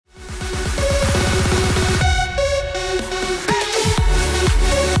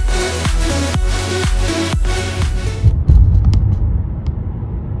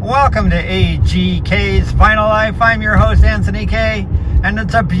to AGK's Final Life. I'm your host, Anthony K. And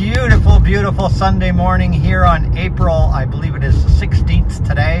it's a beautiful, beautiful Sunday morning here on April, I believe it is the 16th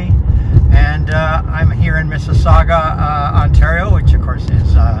today. And I'm here in Mississauga, Ontario, which of course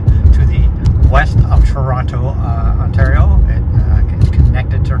is to the west of Toronto, Ontario. It's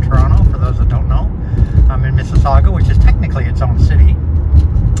connected to Toronto, for those that don't know. I'm in Mississauga, which is technically its own city.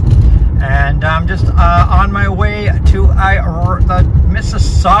 And I'm just on my way to the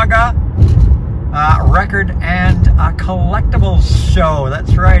Mississauga Record and Collectibles Show.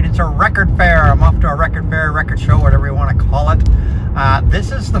 That's right, it's a record fair. I'm off to a record fair, record show, whatever you want to call it.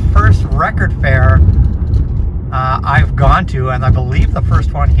 This is the first record fair I've gone to, and I believe the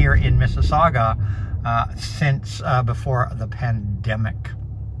first one here in Mississauga since before the pandemic.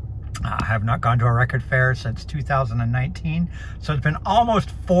 I have not gone to a record fair since 2019, so it's been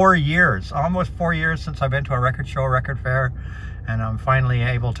almost 4 years since I've been to a record show, record fair, and I'm finally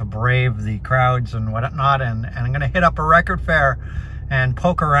able to brave the crowds and whatnot, and I'm going to hit up a record fair and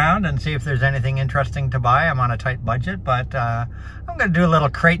poke around and see if there's anything interesting to buy. I'm on a tight budget, but I'm going to do a little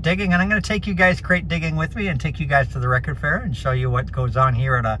crate digging, and I'm going to take you guys crate digging with me and take you guys to the record fair and show you what goes on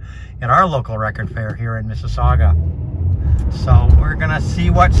here at our local record fair here in Mississauga. So we're gonna see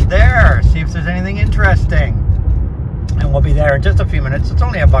what's there, see if there's anything interesting, and we'll be there in just a few minutes. It's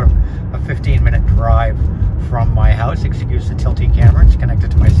only about a 15-minute drive from my house. Excuse the tilty camera, it's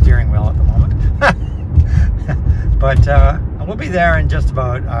connected to my steering wheel at the moment. But we'll be there in just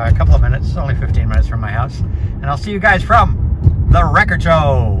about a couple of minutes. It's only 15 minutes from my house, and I'll see you guys from the record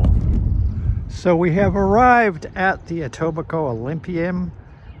show. So we have arrived at the Etobicoke Olympium,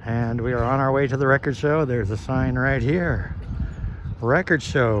 and we are on our way to the record show. There's a sign right here. Record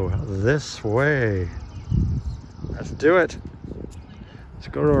show this way. Let's do it. Let's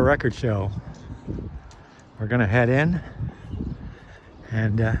go to a record show. We're gonna head in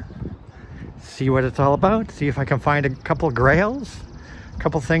and see what it's all about. See if I can find a couple of grails, a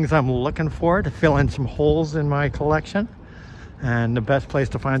couple things I'm looking for to fill in some holes in my collection. And the best place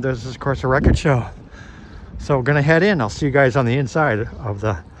to find those is, of course, a record show. So we're gonna head in. I'll see you guys on the inside of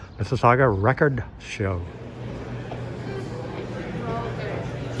the Mississauga Record Show.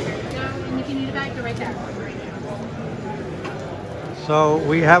 And you can eat a bag right there. So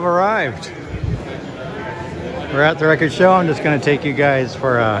we have arrived. We're at the record show. I'm just going to take you guys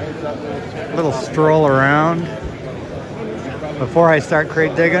for a little stroll around before I start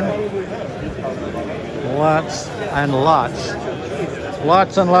crate digging. Lots and lots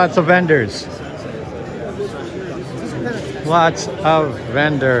of vendors. Lots of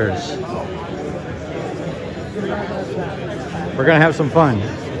vendors. We're gonna have some fun.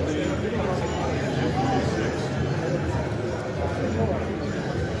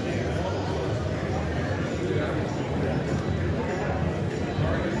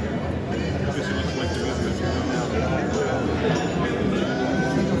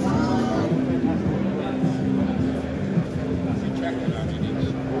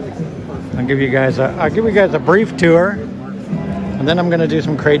 I'll give you guys a brief tour. And then I'm going to do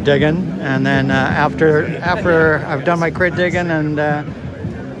some crate digging, and then after I've done my crate digging and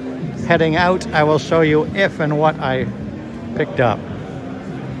heading out, I will show you if and what I picked up.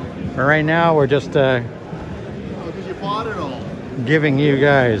 But right now we're just giving you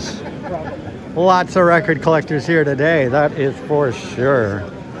guys lots of record collectors here today, that is for sure.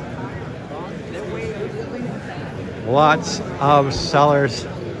 Lots of sellers,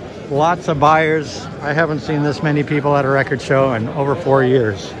 lots of buyers. I haven't seen this many people at a record show in over 4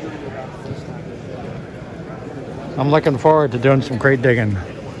 years. I'm looking forward to doing some crate digging.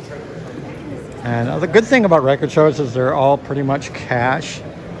 And the good thing about record shows is they're all pretty much cash.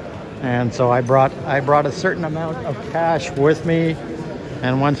 And so I brought a certain amount of cash with me.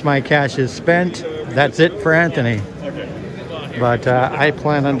 And once my cash is spent, that's it for Anthony. But I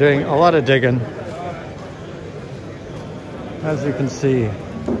plan on doing a lot of digging. As you can see,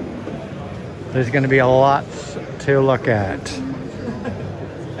 there's going to be a lot to look at.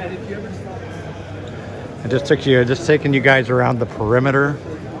 Just taking you guys around the perimeter.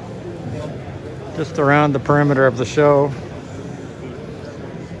 Just around the perimeter of the show.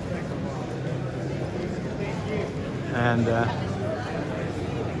 And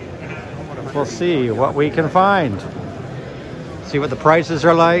we'll see what we can find. See what the prices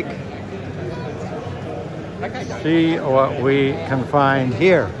are like. See what we can find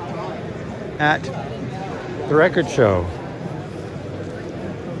here at the record show.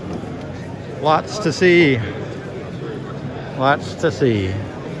 Lots to see. Lots to see.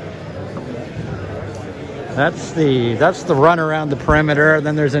 That's the run around the perimeter. And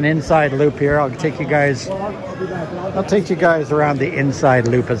then there's an inside loop here. I'll take you guys around the inside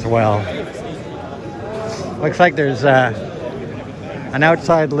loop as well. Looks like there's an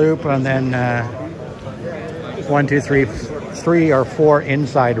outside loop and then 1, 2, 3, 3 or 4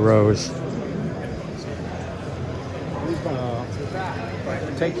 inside rows.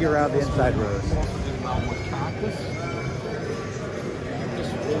 Take you around the inside rows.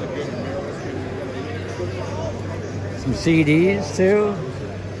 Some CDs too.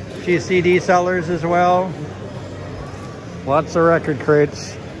 A few CD sellers as well. Lots of record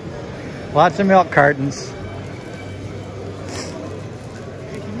crates. Lots of milk cartons.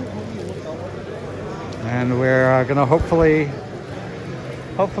 And we're gonna hopefully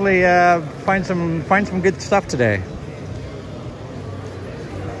find some good stuff today.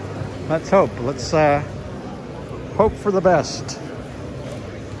 Let's hope. Let's hope for the best.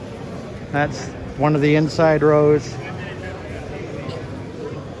 That's one of the inside rows.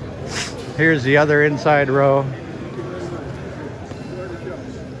 Here's the other inside row.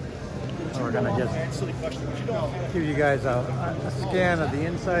 So we're gonna just give you guys a scan of the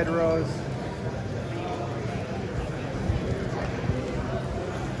inside rows.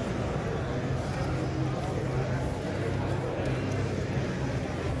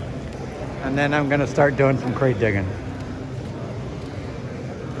 And then I'm gonna start doing some crate digging.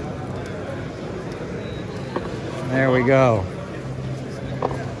 There we go.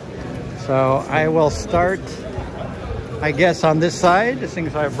 So I will start, I guess, on this side.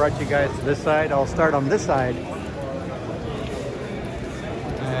 Since I've brought you guys to this side, I'll start on this side.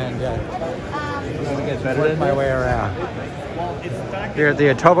 And work my way around. Here at the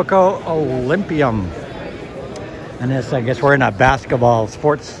Etobicoke Olympium. And this, I guess we're in a basketball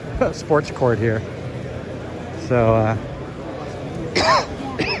sports court here. So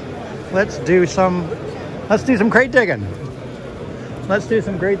let's do some crate digging. Let's do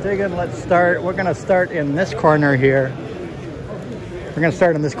some crate digging. We're gonna start in this corner here. We're gonna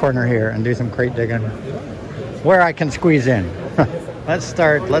start in this corner here and do some crate digging where I can squeeze in. Let's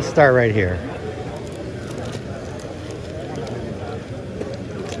start right here.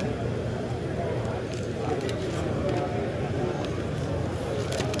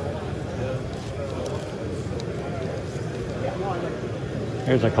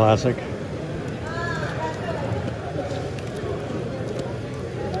 Here's a classic.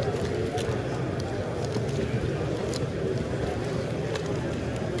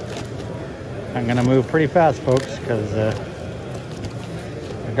 I'm gonna move pretty fast, folks, because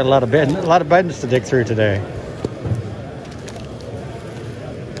I've got a lot of buttons to dig through today.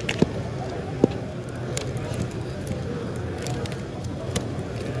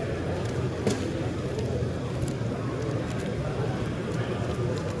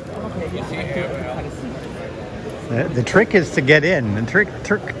 The trick is to get in. The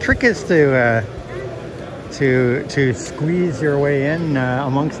trick is to squeeze your way in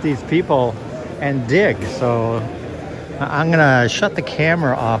amongst these people and dig. So I'm gonna shut the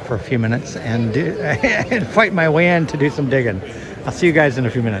camera off for a few minutes and and fight my way in to do some digging. I'll see you guys in a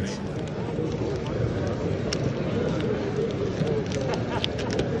few minutes.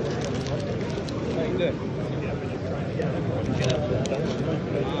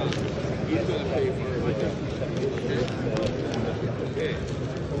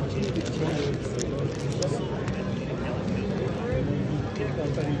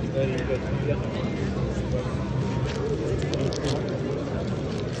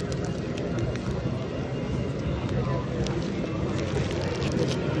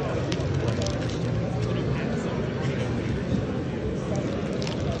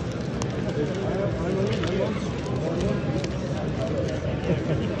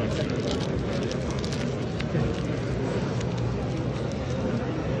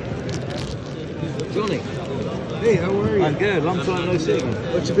 Johnny. Hey, how are you? I'm good. Long time no see.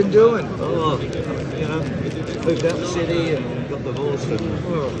 What you been doing? Oh, you know, moved out the city and got divorced. And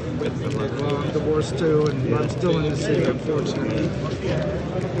Well, I'm divorced too, and I'm still in the city, unfortunately.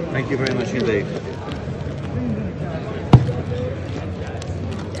 thank you very much indeed.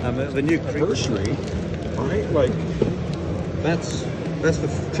 The new Anniversary, right? Like, that's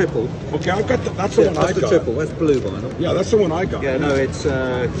the triple. okay, I got that's the one I That's the got. triple. That's blue vinyl. Yeah, that's the one I got. Yeah, no, it's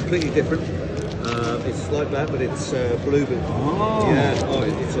completely different. It's like that, but it's blue. But Oh. yeah,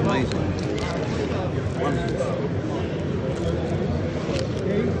 it's amazing.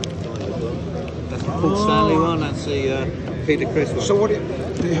 That's the Paul Stanley one. That's the Peter Criss one. So what do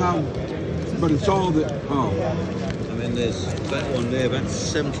they have? But it's all the I mean, there's that one there. That's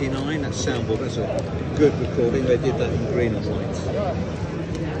 79. That's Soundboard. That's a good recording. They did that in green and white.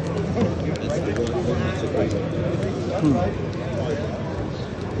 That's the white one. That's a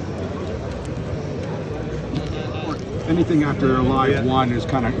Anything after a live one is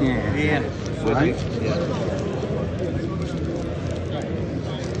kind of Yeah. right? Yeah.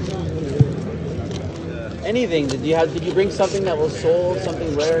 Anything? Did you bring something that was sold,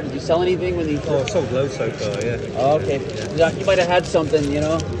 something rare? Did you sell anything when you? Oh, I've sold loads so far, yeah. Oh, okay. Yeah, you might have had something, you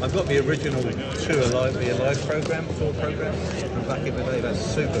know. I've got the original tour live, the Alive program, tour program from back in the day. That's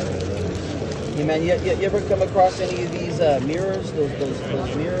super. Hey man, you ever come across any of these mirrors?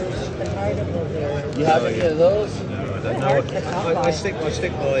 Those mirrors? You have any of those? No, I stick by just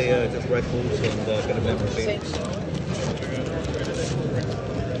records and a bit of memorabilia.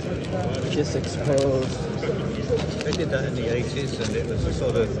 Just exposed. They did that in the 80s, and it was a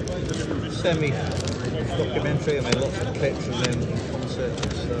sort of semi-documentary. I made lots of clips from them in concerts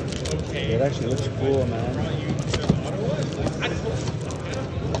and stuff. It actually looks cool, man.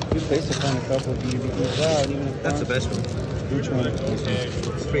 You placed it on a couple of DVDs. Wow, even a That's the best one. Which one? There's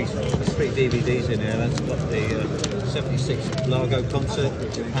three DVDs in there. That's got the 76 Largo concert,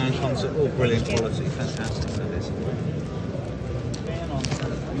 Japan concert, all brilliant quality, fantastic. That is.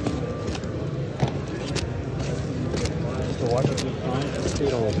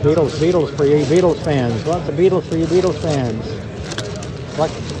 Beatles for you Beatles fans. Lots of Beatles for you Beatles fans.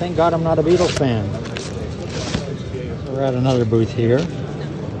 Like, thank God I'm not a Beatles fan. So we're at another booth here.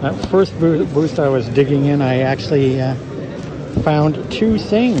 That first booth I was digging in, I actually found two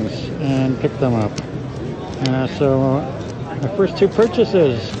things and picked them up. So my first two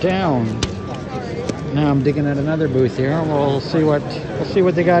purchases down. Now I'm digging at another booth here. We'll see what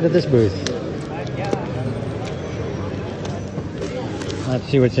they got at this booth. Let's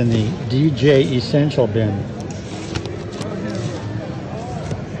see what's in the DJ Essential bin.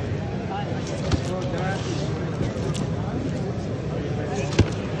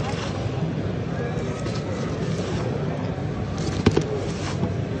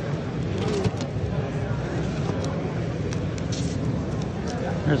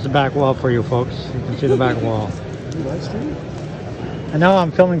 There's the back wall for you folks. You can see the back wall. You live stream? And now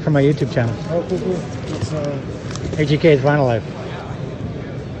I'm filming for my YouTube channel. Oh, cool, cool. It's AGK's Vinyl Life.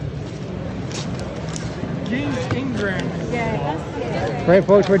 Yeah, that's Right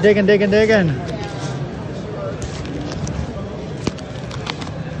folks, we're digging. There's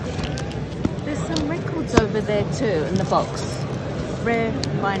some records over there too in the box. Rare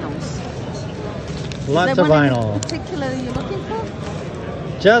vinyls. Lots Is of there one in vinyl. particular you're looking for?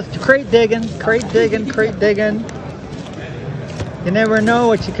 Just crate digging. You never know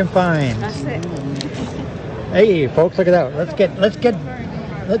what you can find. That's it. Hey folks, look at that. Let's get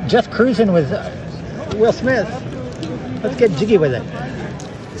just cruising with Will Smith. Let's get jiggy with it.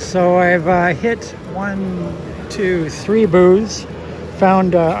 So I've hit 1, 2, 3 booths.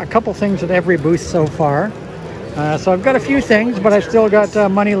 Found a couple things at every booth so far. So I've got a few things, but I've still got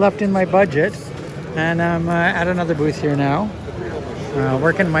money left in my budget. And I'm at another booth here now.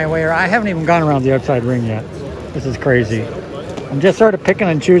 Working my way around. I haven't even gone around the outside ring yet. This is crazy. I'm just sort of picking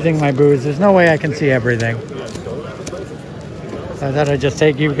and choosing my booths. There's no way I can see everything. So I thought I'd just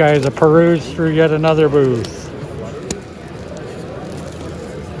take you guys a peruse through yet another booth.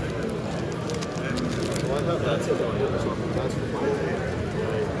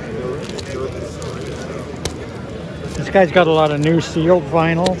 This guy's got a lot of new sealed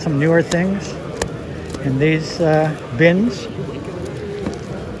vinyl, some newer things in these bins.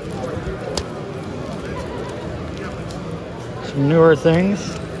 Some newer things.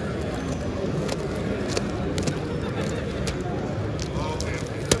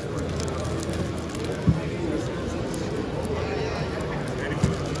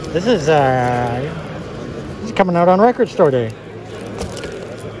 This is it's coming out on Record Store Day.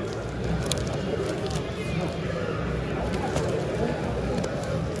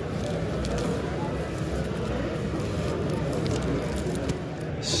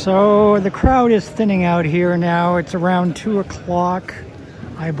 So the crowd is thinning out here now. It's around 2 o'clock,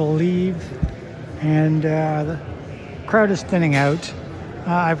 I believe, and the crowd is thinning out.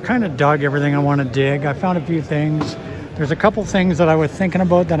 I've kind of dug everything I want to dig. I found a few things. There's a couple things that I was thinking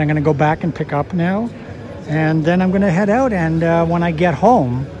about that I'm going to go back and pick up now, and then I'm going to head out, and when I get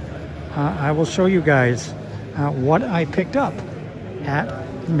home, I will show you guys what I picked up at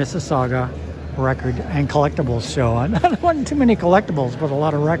Mississauga Record and Collectibles Show. I don't want too many collectibles, but a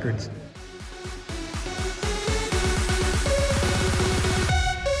lot of records.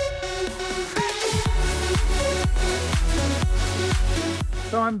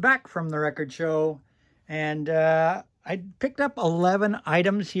 So I'm back from the record show, and I picked up 11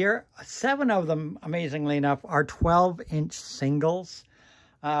 items here. 7 of them, amazingly enough, are 12-inch singles.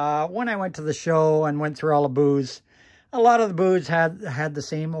 When I went to the show and went through all the booths, a lot of the booths had the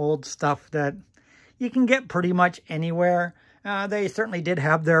same old stuff that you can get pretty much anywhere. They certainly did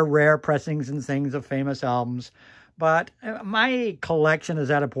have their rare pressings and things of famous albums. But my collection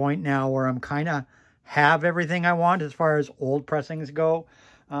is at a point now where I'm kind of have everything I want as far as old pressings go.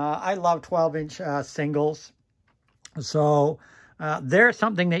 I love 12-inch singles. So they're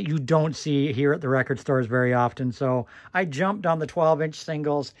something that you don't see here at the record stores very often. So I jumped on the 12-inch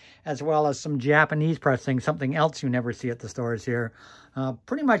singles as well as some Japanese pressings, something else you never see at the stores here.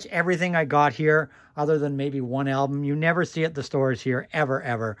 Pretty much everything I got here, other than maybe one album, you never see at the stores here,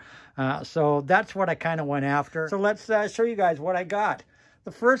 ever. So that's what I kind of went after. So let's show you guys what I got.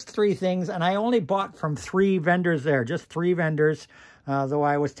 The first three things, and I only bought from 3 vendors there, just 3 vendors, though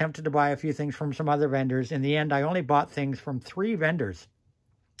I was tempted to buy a few things from some other vendors. In the end, I only bought things from 3 vendors.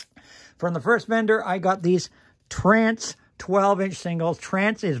 From the first vendor, I got these Trance 12-inch singles.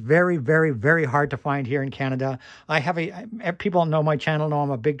 Trance is very, very, very hard to find here in Canada. People know my channel, know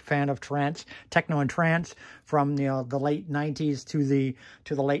I'm a big fan of trance, techno and trance from the late 90s to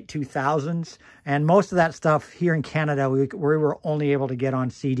the late 2000s. And most of that stuff here in Canada, we were only able to get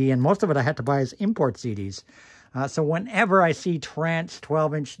on CD, and most of it I had to buy as import CDs. So whenever I see trance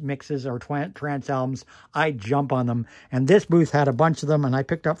 12-inch mixes or trance albums, I jump on them. And this booth had a bunch of them, and I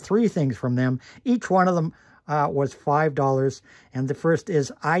picked up 3 things from them. Each one of them was $5. And the first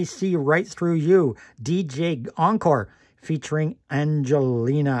is I See Right Through You, DJ Encore, featuring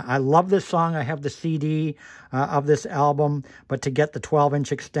Angelina. I love this song. I have the CD of this album, but to get the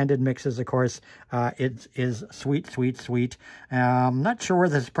 12-inch extended mixes, of course, it is sweet, sweet, sweet. I'm not sure where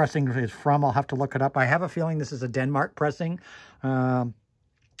this pressing is from. I'll have to look it up. I have a feeling this is a Denmark pressing.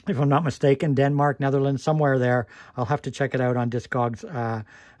 If I'm not mistaken, Denmark, Netherlands, somewhere there. I'll have to check it out on Discogs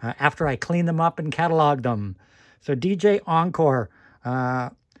after I clean them up and catalog them. So DJ Encore,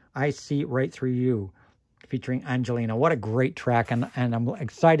 I See Right Through You, featuring Angelina. What a great track, and I'm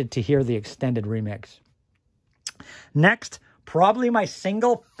excited to hear the extended remix. Next, probably my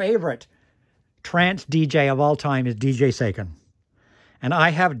single favorite trance DJ of all time is DJ Saken. And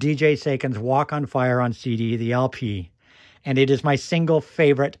I have DJ Saken's Walk on Fire on CD, the LP. And it is my single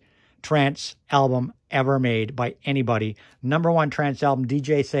favorite trance album ever made by anybody. #1 trance album,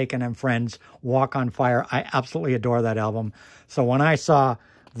 DJ Saken and Friends, Walk on Fire. I absolutely adore that album. So when I saw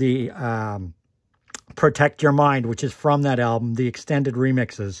the Protect Your Mind, which is from that album, the extended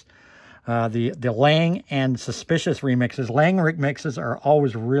remixes, the Lang and Suspicious remixes. Lang remixes are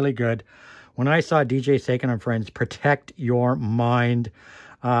always really good. When I saw DJ Saken and Friends, Protect Your Mind,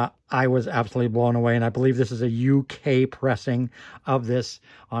 I was absolutely blown away, and I believe this is a UK pressing of this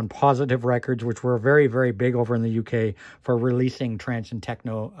on Positive Records, which were very, very big over in the UK for releasing trance and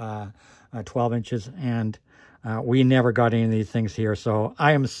techno 12 inches, and we never got any of these things here, so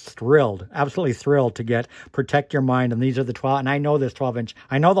I am thrilled, absolutely thrilled to get Protect Your Mind, and these are the 12, and I know this 12-inch.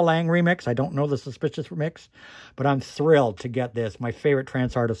 I know the Lang remix, I don't know the Suspicious remix, but I'm thrilled to get this. My favorite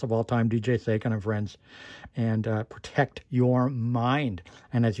trance artist of all time, DJ Saken and Friends, and Protect Your Mind.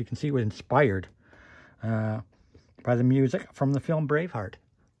 And as you can see, it was inspired by the music from the film Braveheart.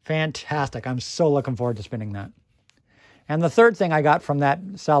 Fantastic. I'm so looking forward to spinning that. And the third thing I got from that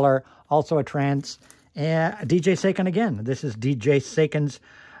seller, also a trance, DJ Saken again. This is DJ Saken's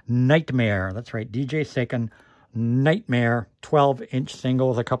Nightmare. That's right, DJ Saken Nightmare, 12-inch single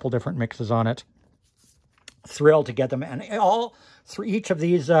with a couple different mixes on it. Thrilled to get them. And each of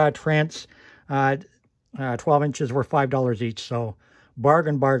these trance 12 inches were $5 each. So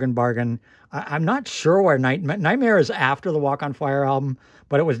bargain, bargain, bargain. I'm not sure where Nightmare is after the Walk on Fire album,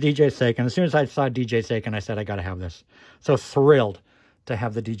 but it was DJ Saken. As soon as I saw DJ Saken, I said, I got to have this. So thrilled to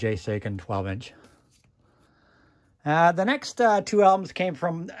have the DJ Saken 12-inch. The next 2 albums came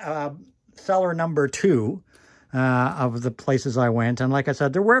from seller number 2 of the places I went. And like I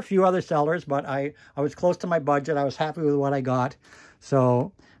said, there were a few other sellers, but I was close to my budget. I was happy with what I got.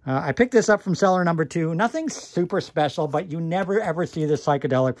 So I picked this up from seller number 2. Nothing super special, but you never ever see the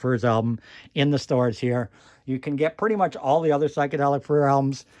Psychedelic Furs album in the stores here. You can get pretty much all the other Psychedelic Fur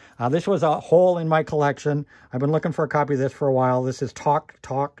albums. This was a hole in my collection. I've been looking for a copy of this for a while. This is Talk,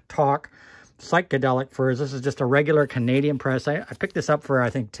 Talk, Talk, Psychedelic Furs. This is just a regular Canadian press. I picked this up for, I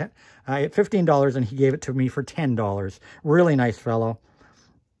think, $15, and he gave it to me for $10. Really nice fellow.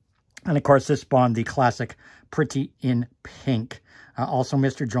 And of course, this spawned the classic Pretty in Pink. Also,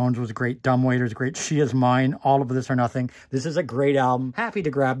 Mr. Jones was great. Dumbwaiter's great. She Is Mine. All of This or Nothing. This is a great album. Happy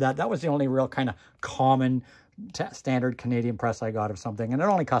to grab that. That was the only real kind of common standard Canadian press I got of something. And it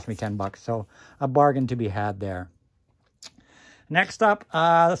only cost me $10, so a bargain to be had there. Next up,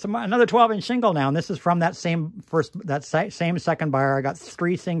 another 12-inch single now, and this is from that same second buyer. I got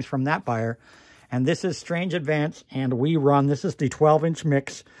 3 things from that buyer, and this is Strange Advance and We Run. This is the 12-inch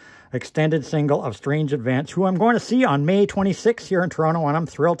mix extended single of Strange Advance, who I'm going to see on May 26th here in Toronto, and I'm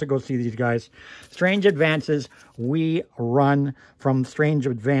thrilled to go see these guys. Strange Advance's We Run from Strange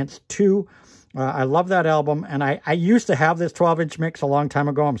Advance 2. I love that album, and I used to have this 12-inch mix a long time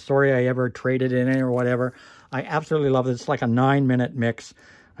ago. I'm sorry I ever traded in it or whatever. I absolutely love it. It's like a 9-minute mix,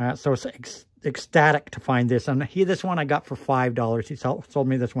 so it's ecstatic to find this. And this one I got for $5. He sold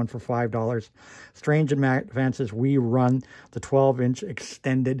me this one for $5. Strange Advances We Run, the 12-inch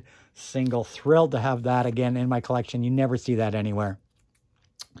extended single. Thrilled to have that again in my collection. You never see that anywhere.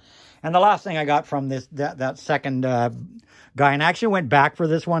 And the last thing I got from that second guy, and I actually went back for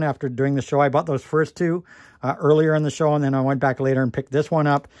this one after doing the show. I bought those first 2 earlier in the show, and then I went back later and picked this one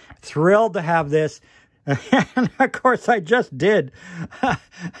up. Thrilled to have this. And of course, I just did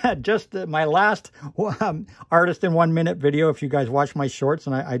my last artist in 1 minute video. If you guys watch my shorts,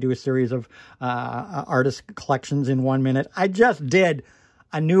 and I do a series of artist collections in 1 minute, I just did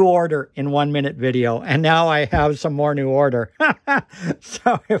a new order in 1 minute video, and now I have some more new order.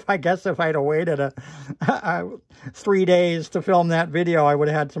 So if I'd have waited 3 days to film that video, I would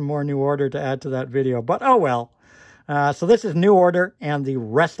have had some more new order to add to that video. But oh well. So this is New Order and the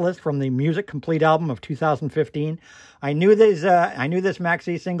Restless from the Music Complete album of 2015. I knew this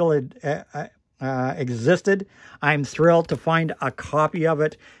maxi single existed. I'm thrilled to find a copy of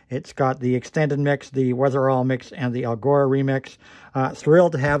it. It's got the extended mix, the Weatherall mix, and the Algora remix.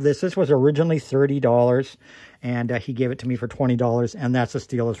 Thrilled to have this. This was originally $30, and he gave it to me for $20, and that's a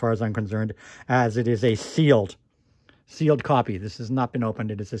steal as far as I'm concerned, as it is a sealed copy. This has not been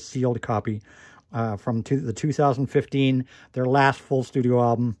opened. It is a sealed copy. From the 2015, their last full studio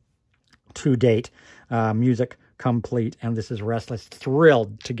album to date, Music Complete, and this is Restless.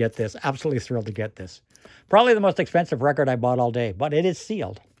 Thrilled to get this, absolutely thrilled to get this. Probably the most expensive record I bought all day, but it is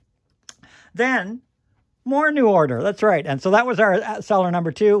sealed. Then, more New Order, that's right, and so that was our seller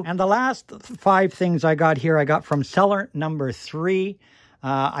number 2, and the last 5 things I got here, I got from seller number 3.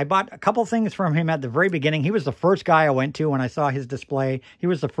 I bought a couple things from him at the very beginning. He was the first guy I went to when I saw his display. He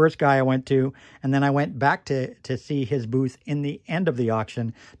was the first guy I went to. And then I went back to see his booth in the end of the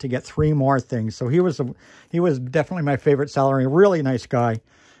auction to get 3 more things. So he was definitely my favorite seller. A really nice guy.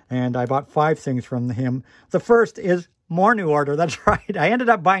 And I bought 5 things from him. The first is more New Order. That's right. I ended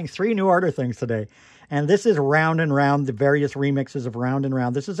up buying 3 New Order things today. And this is Round and Round, the various remixes of Round and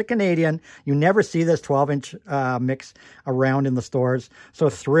Round. This is a Canadian. You never see this 12-inch mix around in the stores. So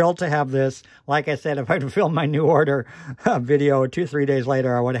thrilled to have this. Like I said, if I'd filmed my New Order video 2-3 days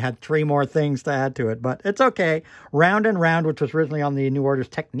later, I would have had 3 more things to add to it. But it's okay. Round and Round, which was originally on the New Order's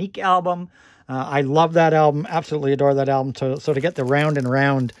Technique album. I love that album. Absolutely adore that album. So to get the Round and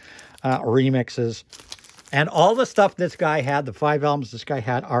Round remixes. And all the stuff this guy had, the 5 albums this guy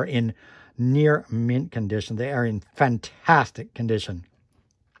had, are in near mint condition. They are in fantastic condition.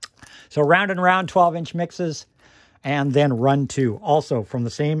 So Round and Round 12-inch mixes, and then Run 2, also from the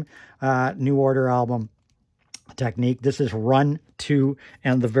same New Order album Technique. This is Run 2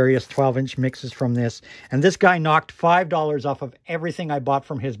 and the various 12-inch mixes from this. And this guy knocked $5 off of everything I bought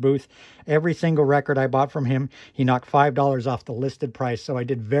from his booth. Every single record I bought from him, he knocked $5 off the listed price. So I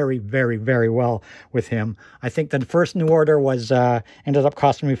did very, very, very well with him. I think the first New Order was ended up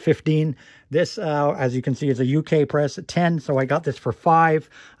costing me $15. This, as you can see, is a UK press at $10. So I got this for $5.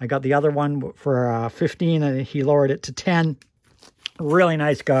 I got the other one for $15, and he lowered it to $10. Really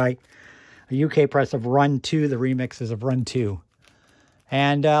nice guy. A UK press of Run 2, the remixes of Run 2.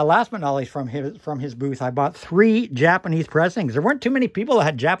 And last but not least, from his booth, I bought 3 Japanese pressings. There weren't too many people that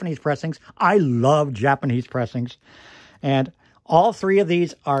had Japanese pressings. I love Japanese pressings. And all 3 of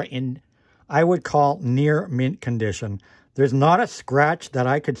these are in, I would call, near mint condition. There's not a scratch that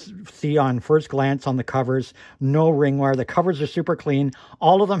I could see on first glance on the covers. No ring wear. The covers are super clean.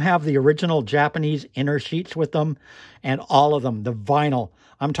 All of them have the original Japanese inner sheets with them. And all of them, the vinyl.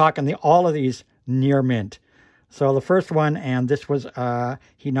 I'm talking all of these near mint. So the first one, and this was,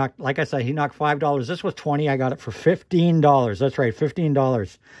 he knocked, like I said, he knocked $5. This was $20. I got it for $15. That's right,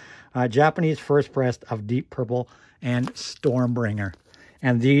 $15. Japanese first press of Deep Purple and Stormbringer.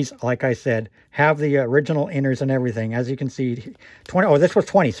 And these, like I said, have the original inners and everything. As you can see, this was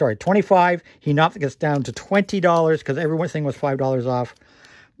 20, sorry, 25. He knocked this down to $20 because everything was $5 off.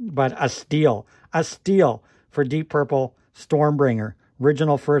 But a steal for Deep Purple Stormbringer.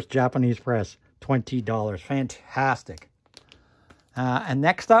 Original first Japanese press, $20. Fantastic. And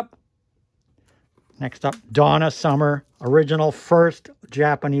next up, Donna Summer, original first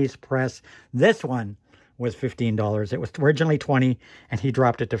Japanese press. This one was $15. It was originally $20, and he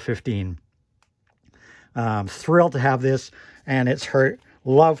dropped it to $15. Thrilled to have this, and it's her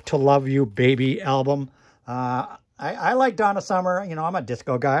Love to Love You Baby album. I like Donna Summer. You know, I'm a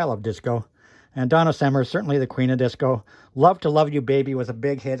disco guy. I love disco. And Donna Summer is certainly the queen of disco. Love to Love You Baby was a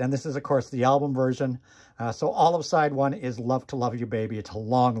big hit, and this is, of course, the album version. So all of side one is Love to Love You Baby. It's a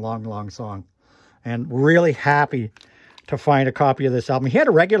long, long, long song. And really happy to find a copy of this album. He had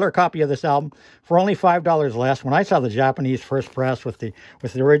a regular copy of this album for only $5 less. When I saw the Japanese first press with the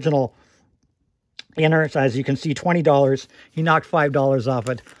original inners, as you can see, $20. He knocked $5 off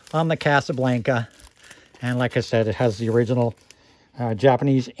it on the Casablanca. And like I said, it has the original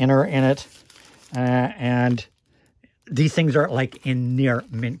Japanese inner in it. And these things are like in near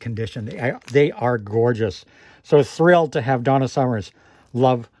mint condition. They are gorgeous. So thrilled to have Donna Summer's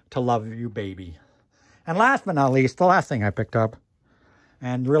Love to Love You Baby. And last but not least, the last thing I picked up,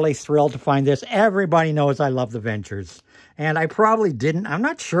 and really thrilled to find this. Everybody knows I love the Ventures. And I probably didn't. I'm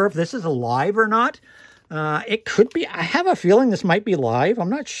not sure if this is live or not. It could be. I have a feeling this might be live. I'm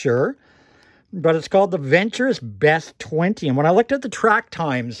not sure. But it's called the Ventures Best 20. And when I looked at the track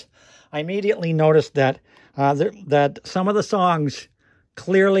times, I immediately noticed that that some of the songs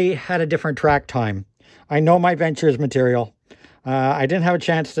clearly had a different track time. I know my Ventures material. I didn't have a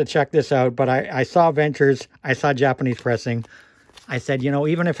chance to check this out, but I saw Ventures. I saw Japanese pressing. I said, you know,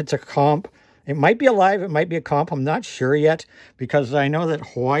 even if it's a comp, it might be a live, it might be a comp. I'm not sure yet, because I know that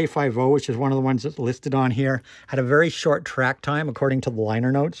Hawaii 5-0, which is one of the ones that's listed on here, had a very short track time, according to the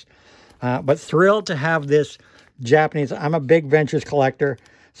liner notes. But thrilled to have this Japanese. I'm a big Ventures collector,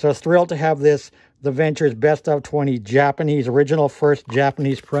 so thrilled to have this, the Ventures Best of 20 Japanese, original first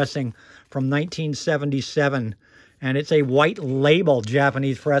Japanese pressing from 1977. And it's a white label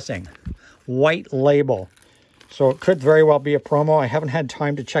Japanese pressing. White label. So it could very well be a promo. I haven't had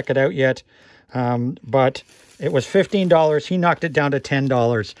time to check it out yet. But it was $15. He knocked it down to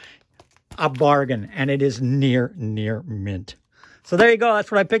 $10. A bargain. And it is near mint. So there you go. That's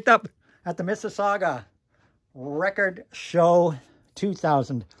what I picked up at the Mississauga Record Show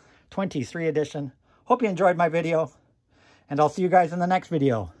 2023 edition. Hope you enjoyed my video. And I'll see you guys in the next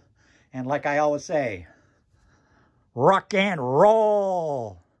video. And like I always say, rock and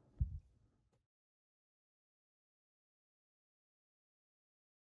roll.